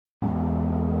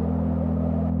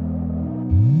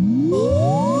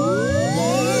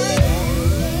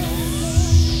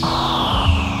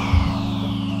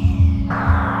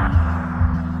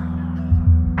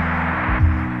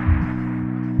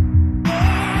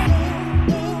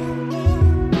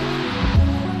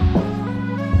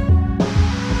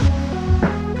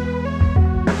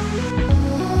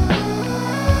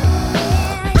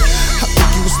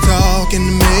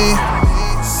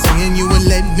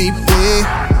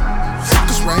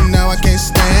right now I can't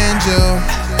stand you,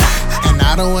 and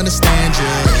I don't understand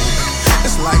you.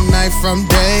 It's like night from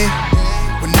day,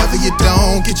 whenever you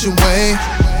don't get your way.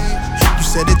 You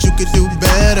said that you could do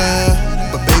better,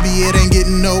 but baby it ain't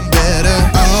getting no better.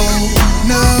 Oh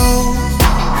no,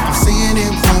 I'm seeing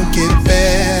it won't get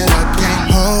better.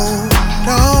 Can't hold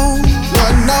on.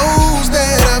 Lord knows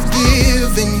that I've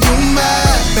given you my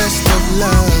best of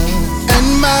love and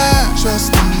my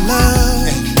trust and love,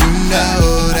 and you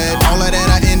know that all of that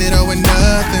I ended up with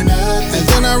nothing. And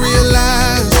then I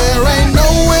realized there ain't no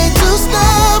way to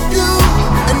stop you,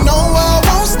 and no I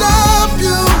won't stop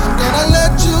you. Gonna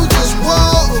let you just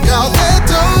walk out that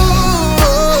door,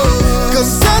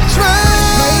 'cause I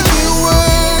tried make it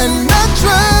work, and I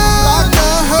tried like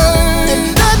I hurt, and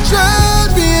I tried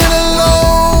being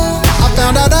alone. I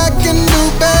found out I can do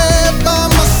bad by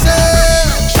myself.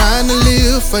 Trying to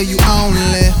live for you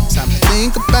only. Time to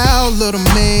think about little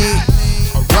me.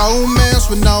 A romance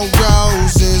with no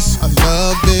roses, a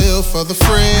love bill for the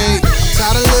free.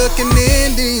 Tired of looking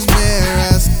in these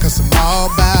mirrors, 'cause I'm all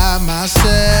by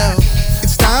myself.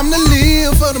 It's time to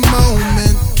live for the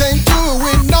moment. Can't do it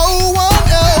with no one.